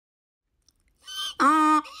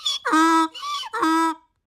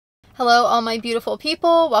Hello, all my beautiful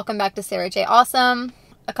people. Welcome back to Sarah J. Awesome.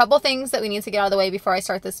 A couple things that we need to get out of the way before I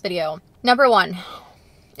start this video. Number one,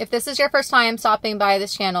 if this is your first time stopping by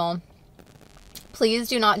this channel, please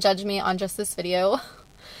do not judge me on just this video.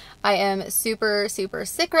 I am super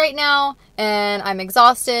sick right now, and I'm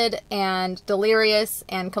exhausted and delirious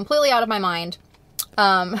and completely out of my mind.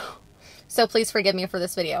 So please forgive me for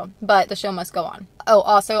this video, but the show must go on. Oh,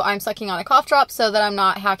 also, I'm sucking on a cough drop so that I'm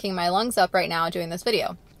not hacking my lungs up right now doing this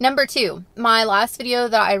video. Number two, my last video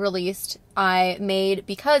that I released, I made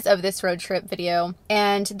because of this road trip video,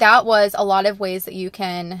 and that was a lot of ways that you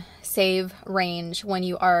can save range when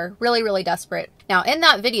you are really desperate. Now, in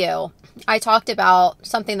that video, I talked about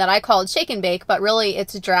something that I called shake and bake, but really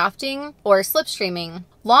it's drafting or slipstreaming.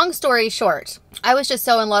 Long story short, I was just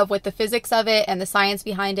so in love with the physics of it and the science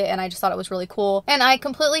behind it, and I just thought it was really cool. And I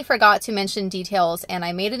completely forgot to mention details, and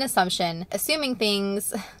I made an assumption. Assuming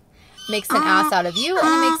things makes an ass out of you, and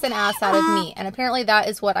it makes an ass out of me. And apparently that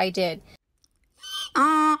is what I did.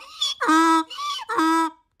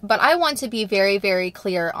 But I want to be very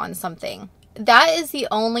clear on something. That is the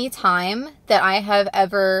only time that I have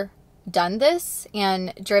ever done this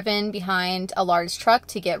and driven behind a large truck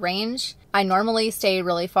to get range. I normally stay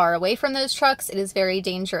really far away from those trucks. It is very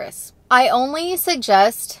dangerous. I only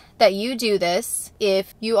suggest that you do this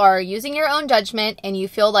if you are using your own judgment and you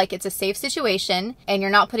feel like it's a safe situation and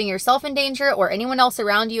you're not putting yourself in danger or anyone else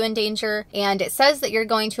around you in danger, and it says that you're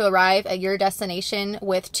going to arrive at your destination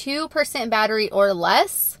with 2% battery or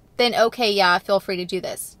less, then okay, yeah, feel free to do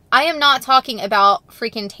this. I am not talking about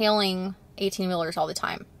freaking tailing 18-wheelers all the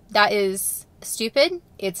time. That is stupid,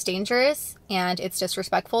 it's dangerous, and it's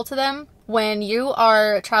disrespectful to them. When you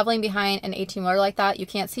are traveling behind an 18-wheeler like that, you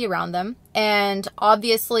can't see around them. And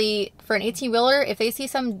obviously, for an 18-wheeler, if they see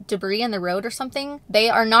some debris in the road or something, they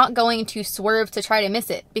are not going to swerve to try to miss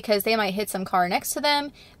it because they might hit some car next to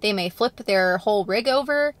them. They may flip their whole rig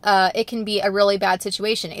over. It can be a really bad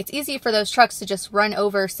situation. It's easy for those trucks to just run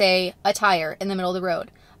over, say, a tire in the middle of the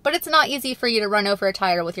road. But it's not easy for you to run over a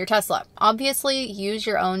tire with your Tesla. Obviously, use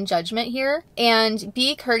your own judgment here and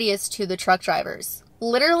be courteous to the truck drivers.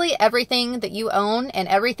 Literally everything that you own and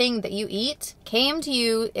everything that you eat came to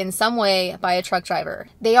you in some way by a truck driver.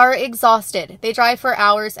 They are exhausted. They drive for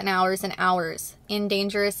hours and hours and hours in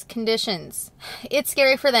dangerous conditions. It's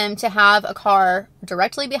scary for them to have a car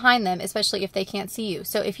directly behind them, especially if they can't see you.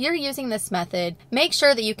 So if you're using this method, make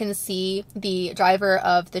sure that you can see the driver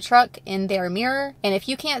of the truck in their mirror. And if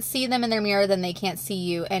you can't see them in their mirror, then they can't see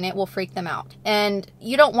you, and it will freak them out. And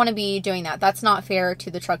you don't want to be doing that. That's not fair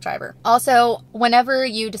to the truck driver. Also, whenever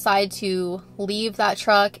you decide to leave that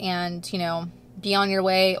truck and, you know, be on your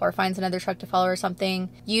way or find another truck to follow or something,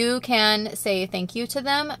 you can say thank you to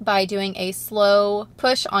them by doing a slow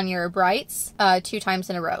push on your brights 2 times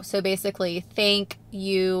in a row. So basically, thank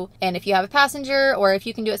you, and if you have a passenger or if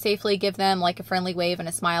you can do it safely, give them like a friendly wave and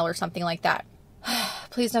a smile or something like that.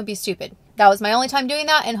 Please don't be stupid. That was my only time doing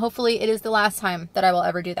that, and hopefully it is the last time that I will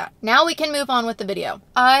ever do that. Now we can move on with the video.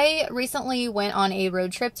 I recently went on a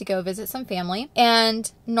road trip to go visit some family,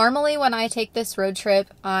 and normally when I take this road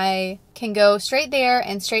trip, I can go straight there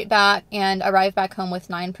and straight back and arrive back home with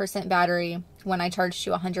 9% battery when I charge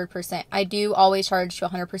to 100%. I do always charge to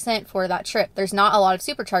 100% for that trip. There's not a lot of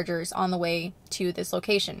superchargers on the way to this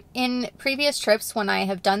location. In previous trips when I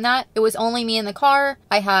have done that, it was only me in the car.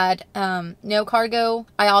 I had no cargo.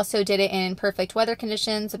 I also did it in perfect weather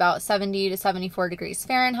conditions, about 70 to 74 degrees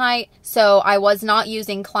Fahrenheit. So I was not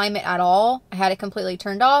using climate at all. I had it completely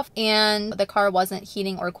turned off, and the car wasn't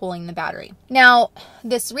heating or cooling the battery. Now,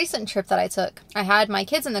 this recent trip that I took, I had my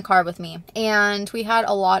kids in the car with me, and we had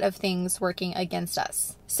a lot of things working against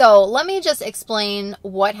us. So let me just explain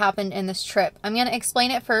what happened in this trip. I'm going to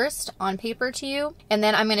explain it first on paper to you, and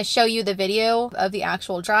then I'm going to show you the video of the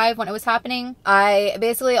actual drive when it was happening. I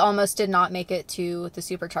basically almost did not make it to the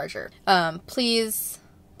Supercharger. Please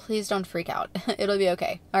don't freak out. It'll be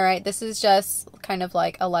okay. All right. This is just kind of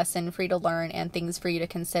like a lesson for you to learn and things for you to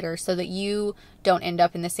consider so that you don't end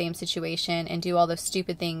up in the same situation and do all the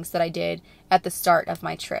stupid things that I did at the start of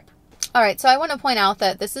my trip. All right, so I want to point out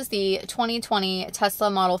that this is the 2020 Tesla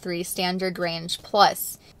Model 3 Standard Range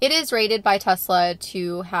Plus. It is rated by Tesla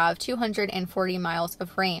to have 240 miles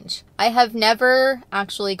of range. I have never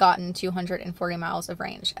actually gotten 240 miles of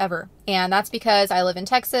range, ever. And that's because I live in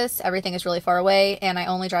Texas, everything is really far away, and I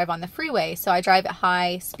only drive on the freeway, so I drive at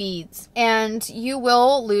high speeds. And you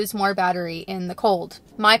will lose more battery in the cold.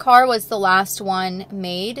 My car was the last one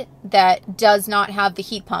made that does not have the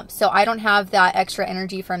heat pump, so I don't have that extra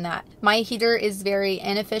energy from that. My heater is very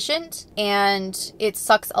inefficient, and it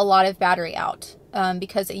sucks a lot of battery out.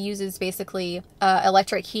 because it uses basically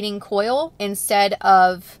electric heating coil instead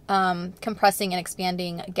of compressing and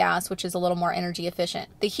expanding gas, which is a little more energy efficient.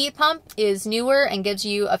 The heat pump is newer and gives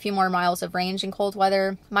you a few more miles of range in cold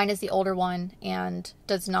weather. Mine is the older one and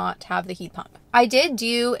does not have the heat pump. I did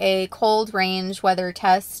do a cold range weather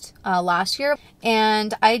test last year,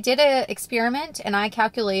 and I did an experiment, and I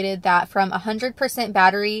calculated that from 100%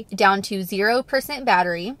 battery down to 0%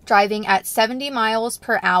 battery, driving at 70 miles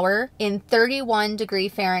per hour in 31°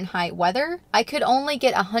 Fahrenheit weather, I could only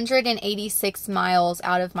get 186 miles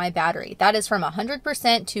out of my battery. That is from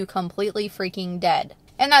 100% to completely freaking dead.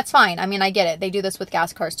 And that's fine. I mean, I get it. They do this with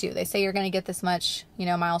gas cars too. They say you're going to get this much,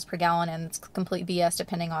 miles per gallon, and it's complete BS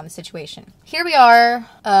depending on the situation. Here we are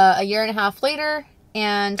a year and a half later,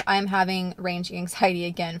 and I'm having range anxiety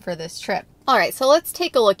again for this trip. All right, so let's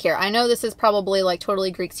take a look here. I know this is probably like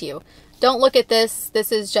totally Greek to you. Don't look at this.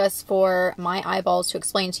 This is just for my eyeballs to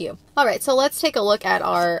explain to you. All right, so let's take a look at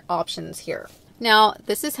our options here. Now,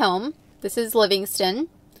 this is home. This is Livingston.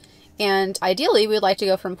 And ideally, we would like to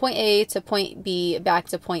go from point A to point B back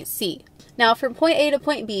to point C. Now, from point A to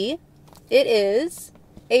point B, it is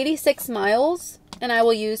 86 miles, and I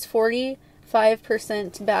will use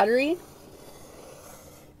 45% battery.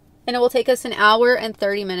 And it will take us an hour and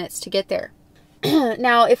 30 minutes to get there.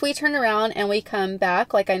 Now, if we turn around and we come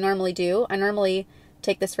back like I normally do, I normally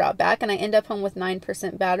take this route back, and I end up home with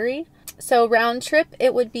 9% battery. So round trip,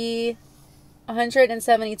 it would be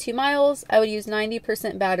 172 miles. I would use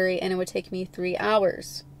 90% battery, and it would take me 3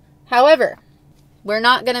 hours. However, we're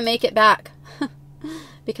not going to make it back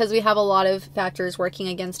because we have a lot of factors working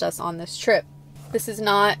against us on this trip. This is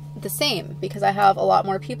not the same because I have a lot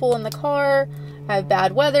more people in the car. I have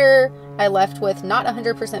bad weather. I left with not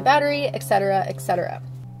 100% battery, etc., etc.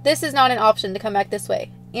 This is not an option to come back this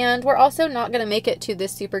way. And we're also not going to make it to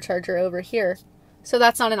this supercharger over here. So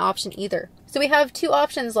that's not an option either. So we have 2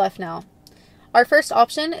 options left now. Our first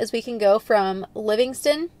option is we can go from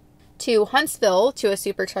Livingston to Huntsville to a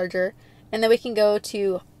supercharger, and then we can go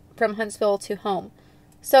from Huntsville to home.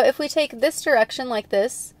 So if we take this direction like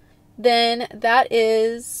this, then that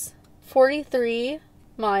is 43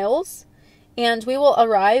 miles, and we will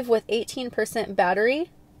arrive with 18% battery.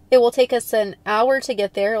 It will take us an hour to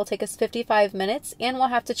get there. It will take us 55 minutes, and we'll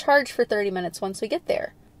have to charge for 30 minutes once we get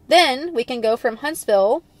there. Then we can go from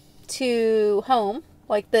Huntsville to home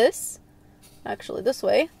like this. Actually this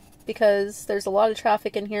way, because there's a lot of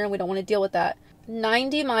traffic in here and we don't want to deal with that.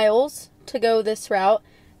 90 miles to go this route,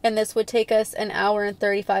 and this would take us an hour and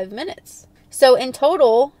 35 minutes. So in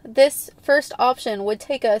total, this first option would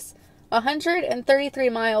take us 133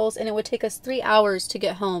 miles, and it would take us 3 hours to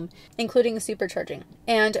get home, including supercharging.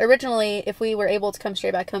 And originally, if we were able to come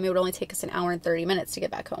straight back home, it would only take us an hour and 30 minutes to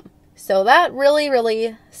get back home. So that really,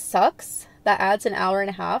 really sucks. That adds an hour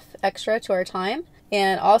and a half extra to our time.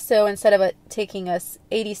 And also, instead of it taking us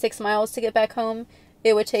 86 miles to get back home,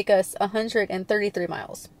 it would take us 133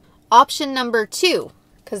 miles. Option number 2,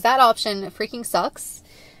 because that option freaking sucks.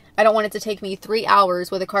 I don't want it to take me 3 hours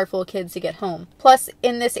with a car full of kids to get home. Plus,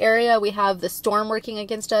 in this area, we have the storm working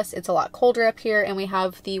against us. It's a lot colder up here, and we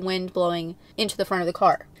have the wind blowing into the front of the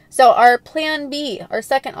car. So our plan B, our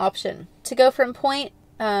second option, to go from point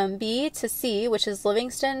B to C, which is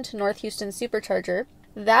Livingston to North Houston Supercharger,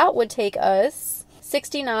 that would take us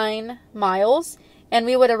 69 miles, and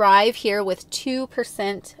we would arrive here with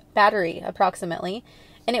 2% battery approximately,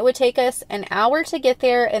 and it would take us an hour to get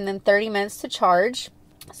there and then 30 minutes to charge.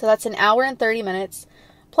 So that's an hour and 30 minutes.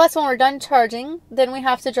 Plus, when we're done charging, then we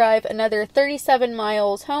have to drive another 37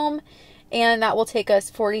 miles home, and that will take us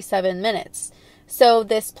 47 minutes. So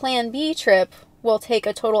this plan B trip will take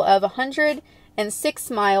a total of 106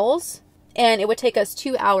 miles, and it would take us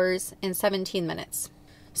 2 hours and 17 minutes.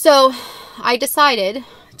 So I decided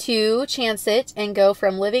to chance it and go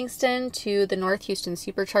from Livingston to the North Houston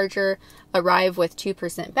Supercharger, arrive with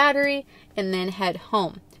 2% battery, and then head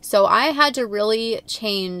home. So I had to really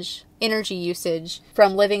change energy usage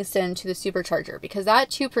from Livingston to the Supercharger because that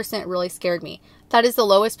 2% really scared me. That is the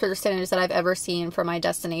lowest percentage that I've ever seen for my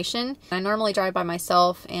destination. I normally drive by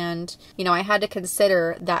myself, and I had to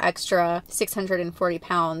consider that extra 640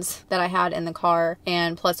 pounds that I had in the car,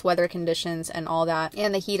 and plus weather conditions and all that,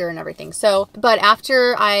 and the heater and everything. But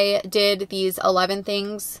after I did these 11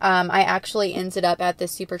 things, I actually ended up at the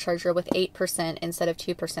Supercharger with 8% instead of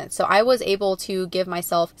 2%. So I was able to give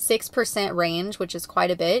myself 6% range, which is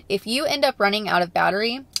quite a bit. If you end up running out of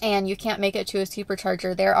battery and you can't make it to a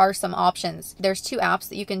Supercharger, there are some options. There's there's two apps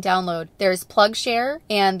that you can download. There's PlugShare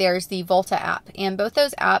and there's the Volta app. And both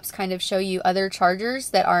those apps kind of show you other chargers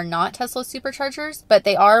that are not Tesla Superchargers, but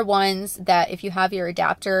they are ones that if you have your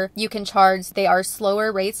adapter, you can charge. They are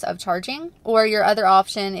slower rates of charging. Or your other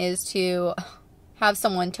option is to have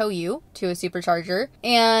someone tow you to a supercharger.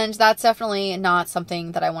 And that's definitely not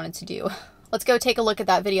something that I wanted to do. Let's go take a look at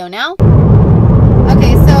that video now.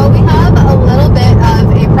 Okay, so we have a little bit of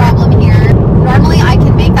a problem here. Normally I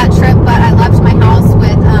can make that trip, but I left my house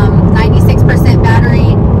with 96%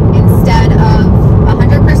 battery instead of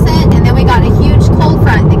 100%, and then we got a huge cold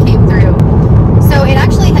front that came through. So it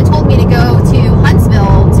actually had told me to go to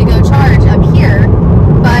Huntsville to go charge up here,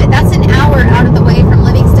 but that's an hour out of the way from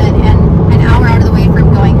Livingston and an hour out of the way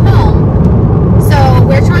from going home. So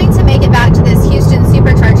we're trying to make it back to this Houston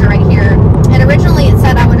Supercharger right here. And originally it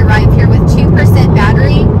said I would arrive here with 2%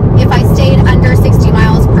 battery if I stayed under 60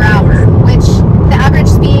 miles per hour, which the average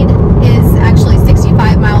speed is actually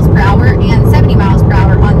 65 miles per hour and 70 miles per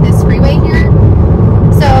hour on this freeway here.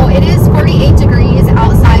 So it is 48 degrees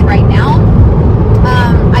outside right now.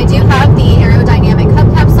 I do have the aerodynamic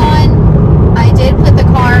hubcaps on. I did put the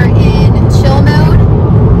car in chill mode,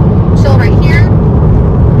 chill right here.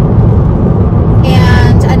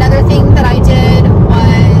 And another thing that I did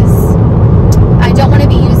was I don't want to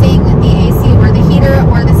be using the AC or the heater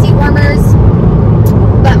or the seat warmers,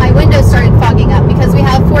 but my windows started fogging up because we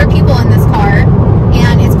have 4 people in this car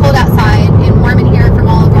and it's cold outside and warm in here from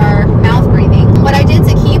all of our mouth breathing. What I did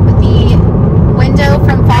to keep the window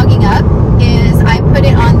from fogging up is I put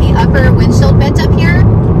it on the upper windshield vent up here,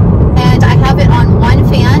 and I have it on one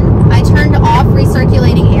fan. I turned off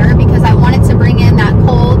recirculating air because I wanted to bring in that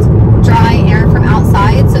cold, dry air from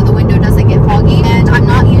outside so the window doesn't get foggy. And I'm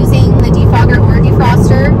not using the defogger or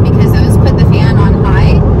defroster because those put the fan on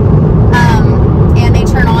high, and they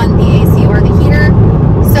turn on the AC or the heater.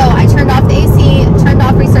 So I turned off the AC, turned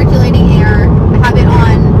off recirculating air. I have it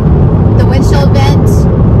on the windshield vent,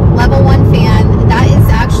 level 1 fan. That is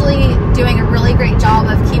actually doing a really great job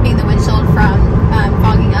of keeping the windshield from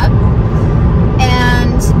fogging up.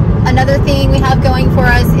 And another thing we have going for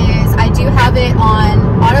us is I do have it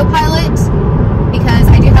on autopilot because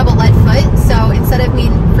I do have a lead foot. So instead of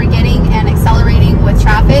me forgetting and accelerating with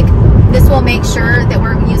traffic, this will make sure that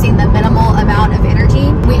we're using the minimal amount of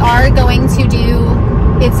energy. We are going to do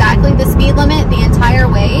exactly the speed limit the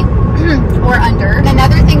entire way or under.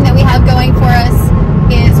 Another thing that we have going for us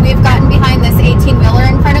is we've gotten behind this 18-wheeler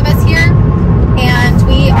in front of us here, and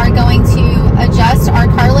we are going to adjust our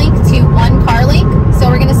car link to 1 car link.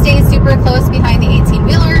 So we're going to stay super close behind the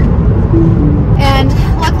 18-wheeler. And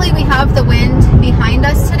luckily we have the wind behind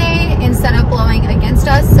us today instead of blowing against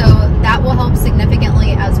us, so that will help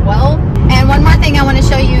significantly as well. And one more thing I want to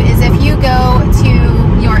show you is if you go to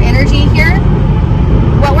your energy here,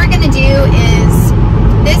 what we're going to do is,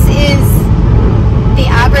 this is the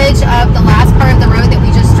average of the last part of the road that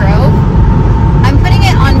we just drove. I'm putting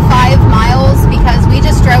it on 5 miles because we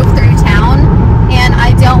just drove through town, and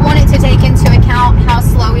I don't want it to take into account how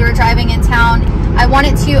slow we were driving in town. I want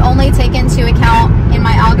it to only take into account in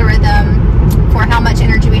my algorithm for how much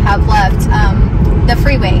energy we have left, the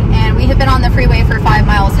freeway. And we have been on the freeway for 5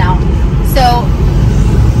 miles now. So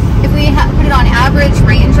if we put it on average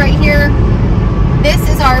range right here, this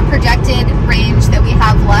is our projected range that we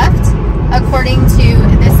have left according to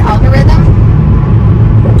this algorithm.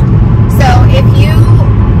 So if you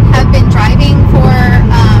have been driving for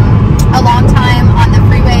a long time on the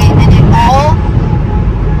freeway and it all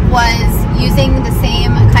was using the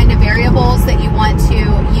same kind of variables that you want to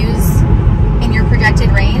use in your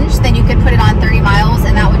projected range, then you could put it on 30 miles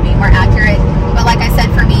and that would be more accurate. But like I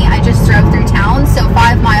said, for me, I just drove through town, so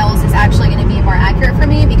 5 miles is actually going to be more accurate for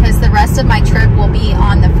me because the rest of my trip will be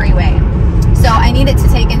on the freeway. So I need it to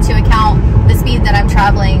take into account the speed that I'm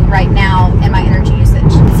traveling right now and my energy usage.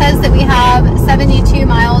 It says that we have 72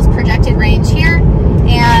 miles projected range here,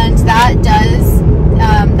 and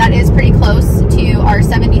that is pretty close to our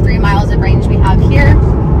 73 miles of range we have here.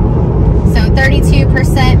 So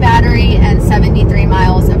 32% battery and 73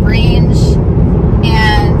 miles of range,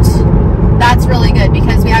 and that's really good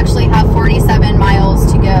because we actually have 47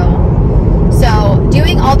 miles to go. So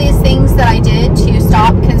doing all these things that I did to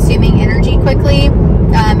stop consuming energy quickly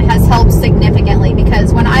has helped significantly,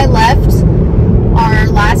 because when I left our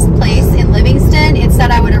last place in Livingston, it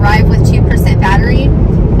said I would arrive with 2% battery.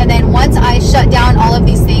 And then once I shut down all of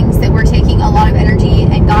these things that were taking a lot of energy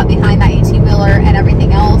and got behind that 18-wheeler and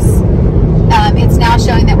everything else, it's now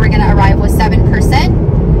showing that we're going to arrive with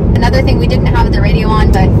 7%. Another thing, we didn't have the radio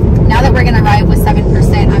on, but now that we're going to arrive with 7%,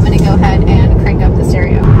 I'm going to go ahead and crank up the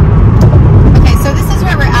stereo. Okay, so this is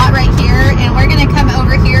where we're at right here, and we're going to come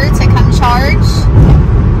over here to come charge.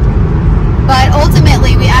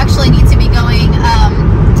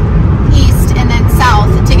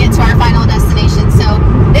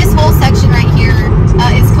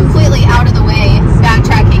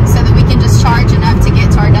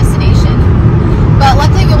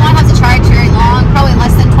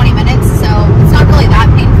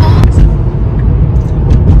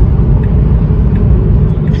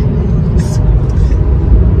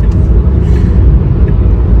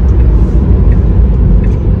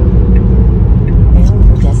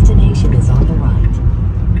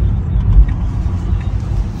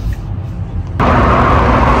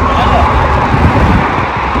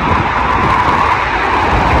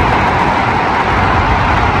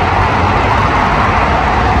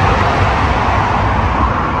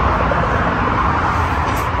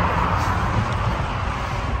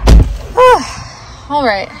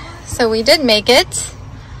 So we did make it.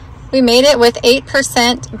 We made it with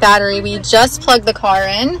 8% battery. We just plugged the car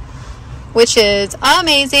in, which is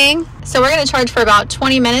amazing. So we're gonna charge for about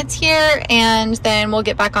 20 minutes here, and then we'll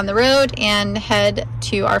get back on the road and head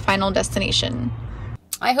to our final destination.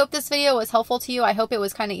 I hope this video was helpful to you. I hope it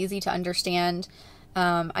was kind of easy to understand.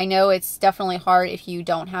 I know it's definitely hard if you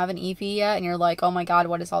don't have an EV yet and you're like, oh my God,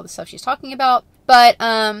 what is all this stuff she's talking about? But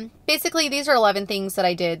basically, these are 11 things that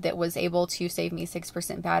I did that was able to save me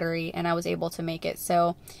 6% battery, and I was able to make it.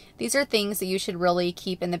 So these are things that you should really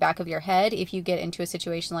keep in the back of your head if you get into a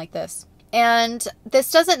situation like this. And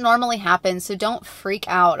this doesn't normally happen, so don't freak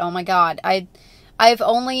out. Oh my God, I've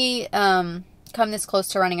only come this close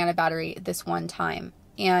to running out of battery this one time.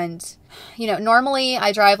 And, you know, normally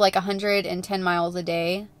I drive like 110 miles a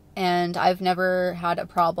day, and I've never had a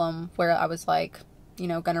problem where I was like, you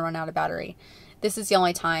know, gonna run out of battery. This is the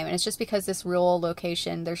only time, and it's just because this rural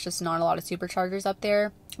location, there's just not a lot of superchargers up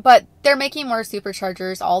there. But they're making more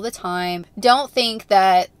superchargers all the time. Don't think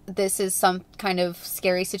that this is some kind of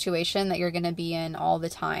scary situation that you're gonna be in all the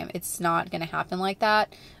time. It's not gonna happen like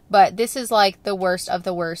that. But this is like the worst of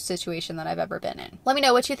the worst situation that I've ever been in. Let me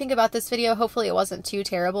know what you think about this video. Hopefully it wasn't too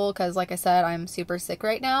terrible, because like I said, I'm super sick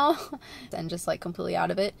right now and just like completely out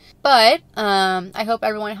of it. But I hope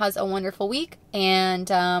everyone has a wonderful week, and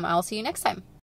I'll see you next time.